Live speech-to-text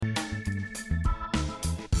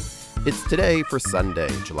It's today for Sunday,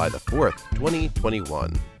 July the 4th,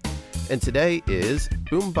 2021. And today is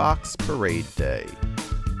Boombox Parade Day,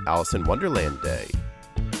 Alice in Wonderland Day,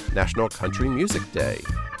 National Country Music Day,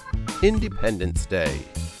 Independence Day.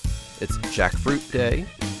 It's Jackfruit Day,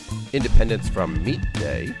 Independence from Meat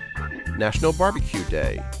Day, National Barbecue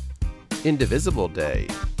Day, Indivisible Day,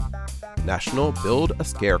 National Build a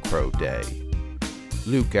Scarecrow Day,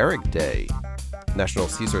 Lou Gehrig Day, National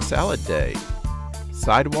Caesar Salad Day,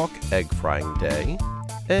 Sidewalk Egg Frying Day,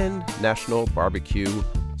 and National Barbecue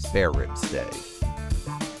Spare Ribs Day.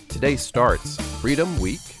 Today starts Freedom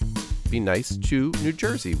Week, Be Nice to New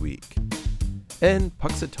Jersey Week, and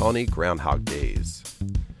Punxsutawney Groundhog Days.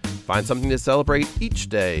 Find something to celebrate each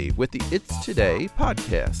day with the It's Today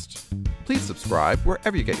podcast. Please subscribe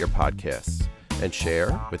wherever you get your podcasts and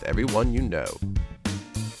share with everyone you know.